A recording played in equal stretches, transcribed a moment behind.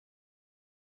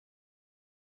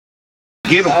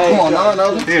Get him. Come on,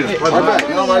 no. Get him. Right back.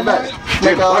 No, right back.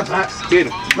 Make eyes. Get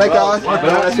him. Make eyes. 7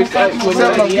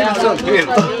 of them, give it to him.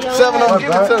 7 of them,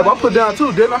 give it to him. I put down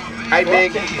 2, didn't I? Hey,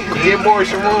 nigga. Get more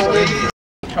Shamoon, nigga.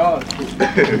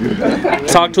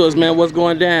 Talk to us, man. What's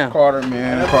going down? Carter,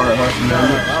 man. CarterHustle,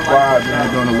 man. Squad,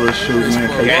 man. Doing a little shoot,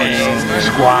 man.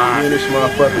 Squad. This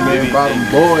motherfucker, man. Bottom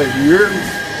boys, you hear me?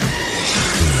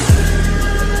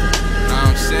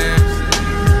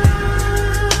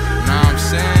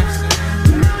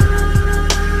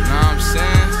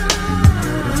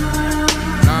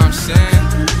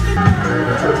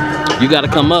 You gotta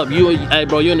come up. Hey,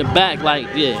 bro, you in the back, like,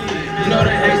 yeah. You know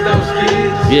they hate those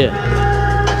kids. Yeah.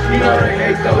 You know they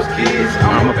hate those kids.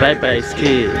 I'm a BeBe's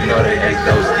kid. You know they hate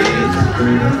those kids.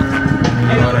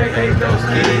 You know they hate those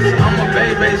kids. I'm a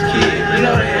BeBe's kid. You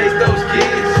know they hate those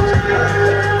kids.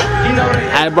 You know they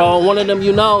hate. Hey, bro, one of them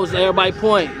you know, everybody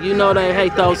point. You know they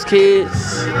hate those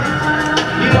kids.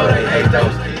 You know they hate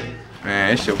those kids.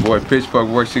 Man, it's your boy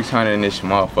PitchForkRoark 600 in this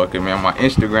motherfucker, man. My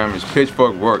Instagram is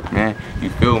PitchForkRoark, man. You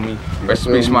feel me? Rest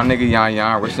in peace, my nigga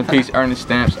Yan. Rest in peace, Ernest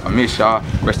Stamps. I miss y'all.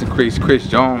 Rest in peace, Chris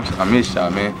Jones. I miss y'all,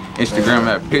 man. Instagram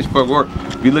at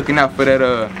PitchForkRoark. Be looking out for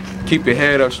that Keep Your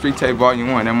Head Up Street Tape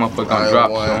Volume 1. That motherfucker gonna drop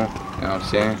soon. You know what I'm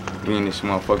saying? We in this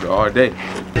motherfucker all day.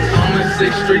 I'm a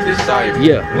 6th Street disciple.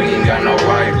 Yeah. We ain't got no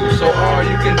rival, so all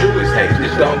you can do is hate.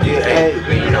 Just don't get hate.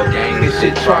 We ain't no gang, this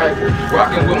shit tribal.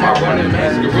 Rockin' with my running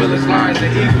mans, gorillas, lions,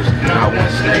 and eagles. Now I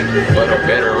want snake, but a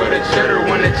better or the cheddar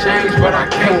wanna change, but I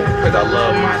can't. Cause I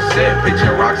love myself,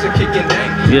 pitching rocks and kicking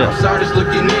dank. Yeah. Outsiders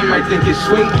looking in might think it's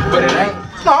sweet, but it ain't.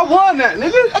 No, I won that,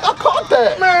 nigga. I caught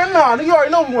that. Man, nah, nigga, you already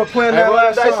know we weren't playing that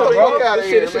last time, bro. Fuck out of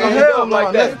here, man. Hell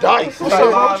no, that's dice. What's up,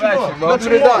 what you want? Go to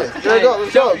the dice. There you go,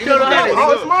 let's go. Shoot a hundred.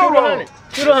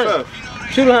 Shoot a hundred.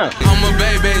 Shoot a hundred. I'm a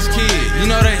BeBe's kid. You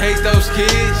know they hate those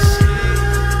kids.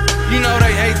 You know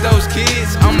they hate those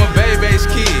kids. I'm a BeBe's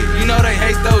kid. You know they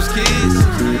hate those kids.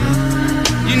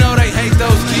 You know they hate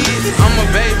those kids. I'm a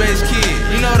BeBe's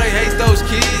kid. You know they hate those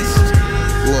kids.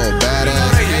 Little badass. You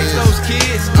know they hate those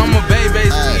kids. I'm a BeBe's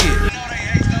kid.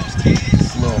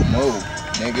 Little move,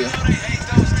 nigga.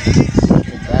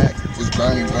 Get back. Was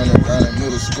running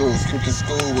middle school. Skipping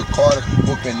school with Carter.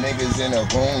 Whooping niggas in a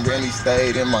room. Then he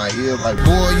stayed in my ear like,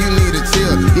 boy, you need to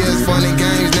chill. Yeah, it's funny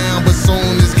games now, but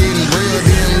soon it's getting real.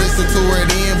 Didn't listen to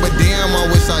it in, but damn, I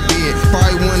wish I did.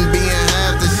 Probably wouldn't be in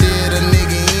half the shit a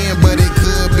nigga in, but it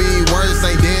could be worse.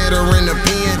 Ain't dead or in the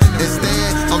pen.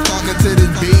 Instead, I'm talking to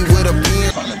this beat with a pen.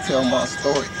 Trying to tell my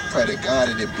story. Pray to God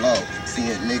that it blow.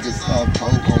 Seeing niggas on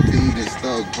broke on beat and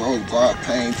stuck broke. Brought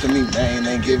pain to me, man.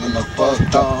 Ain't giving a fuck,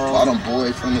 dog. All them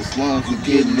boys from the slums, we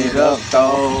getting it up,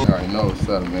 dog. You already know what's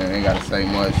up, man. Ain't gotta say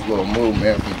much. Little move,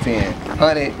 man, from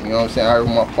 1000. You know what I'm saying? I heard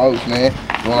with my folks, man.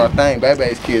 Doing our thing.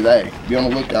 BeBe's kids, hey, be on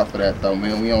the lookout for that, though,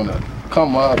 man. We on the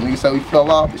come up. Niggas say we fell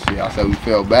off this shit. I say we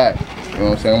fell back. You know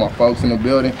what I'm saying? My folks in the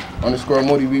building.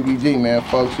 _Moody BBG, man.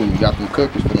 Folks with me. Got them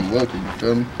cookies for them lookers, you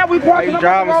feel me? We parking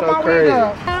driving so crazy.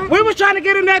 We was trying to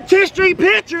get in that 10th Street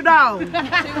picture, though.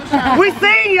 We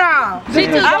seen y'all. She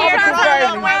just wanted her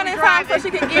to look around in time so she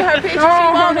could get her picture. She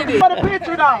wanted it. For the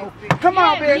picture, though. Come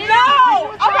on, bitch.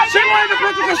 No! She wanted the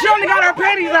picture because she only got her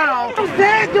panties on.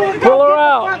 Pull her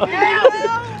out.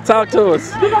 Talk to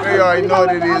us. You already know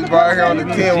what it is, bro. Out here on the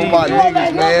 10 with my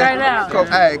niggas, man.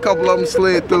 Hey, a couple of them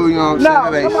slid through, you know what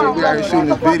I'm saying? That ain't shit. We already shooting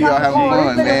this video, having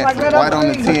fun, man. Right on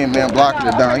the 10, man. Blocking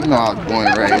it down. You know how I was born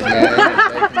and raised, man.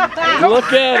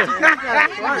 Look at him.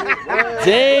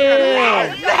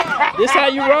 Damn. This how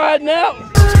you ride now?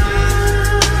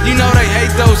 You know they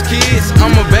hate those kids.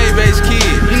 I'm a BeBe's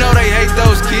kid. You know they hate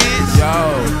those kids.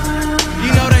 Yo. You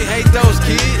know they hate those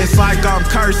kids. It's like I'm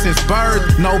cursed since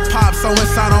birth. No pop, so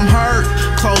inside I'm hurt.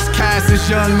 Close casts,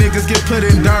 young niggas get put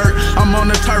in dirt. I'm on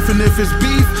the turf, and if it's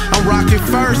beef, I'm rocking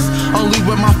first. Only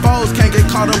with my foes, can't get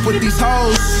caught up with these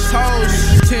hoes.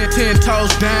 10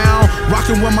 toes down,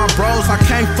 rocking with my bros. I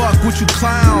can't fuck with you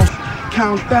clowns.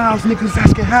 Count thousands, niggas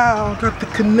asking how. Got the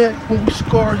connect when we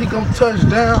score, he gon' touch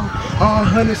down. All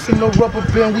hundreds in no rubber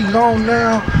band, we on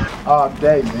now. All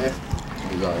day, man.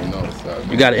 You already know what's up,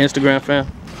 man. You got an Instagram, fam?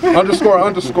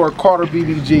 __ Carter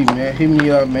BBG, man. Hit me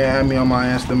up, man. Add me on my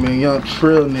Insta, man. Young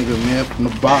Trill nigga, man. From the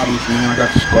bottoms, man. I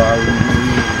got the squad with me,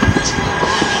 man.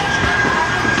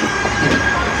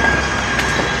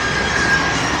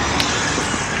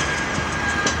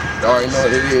 You already know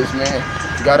what it is, man.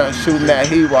 You got us shooting that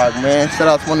heat rock, man. Shout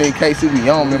out to one nigga KCB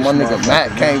on, man. My nigga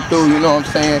Matt came through, you know what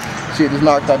I'm saying? shit, just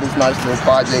knocked out this nice little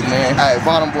project, man. Hey,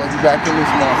 Bottom Boy, we back in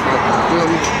this motherfucker, you feel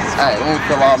me? Hey, we ain't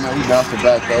feel out, man, we bouncing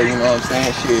back though, you know what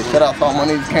I'm saying? Shit, shout out to all my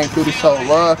niggas came through the show,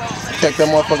 love. Check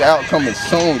that motherfucker out, coming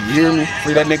soon, you hear me?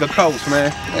 Free that nigga Coach, man.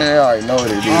 Man, I already know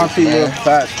what it is, man.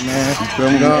 Facts, man. You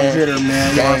feel me, man? Hitter,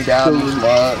 man. Gang down this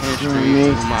mud.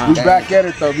 We back at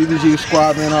it though. BBG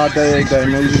squad, man, all day, every day,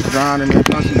 man. We just grinding, man.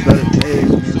 Constantly better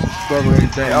days, man. Struggle every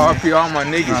day. RP all my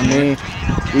niggas, I mean,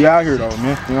 we out here though,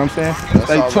 man. You know what I'm saying?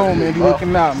 Stay tuned, man. Be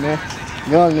looking out, man.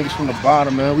 Young niggas from the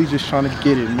bottom, man. We just trying to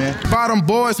get it, man. Bottom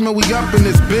boys, man, we up in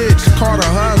this bitch.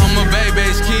 CarterHustle. I'm a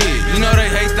BeBe's kid. You know they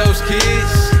hate those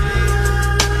kids.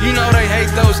 You know they hate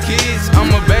those kids. I'm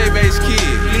a BeBe's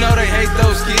kid. You know they hate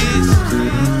those kids.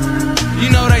 You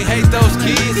know they hate those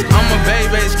kids. I'm a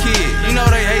BeBe's kid. You know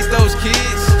they hate those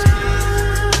kids.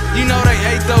 You know they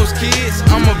hate those kids.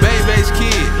 I'm a BeBe's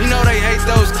kid. You know they hate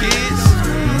those kids.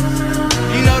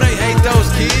 You know they hate those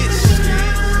kids.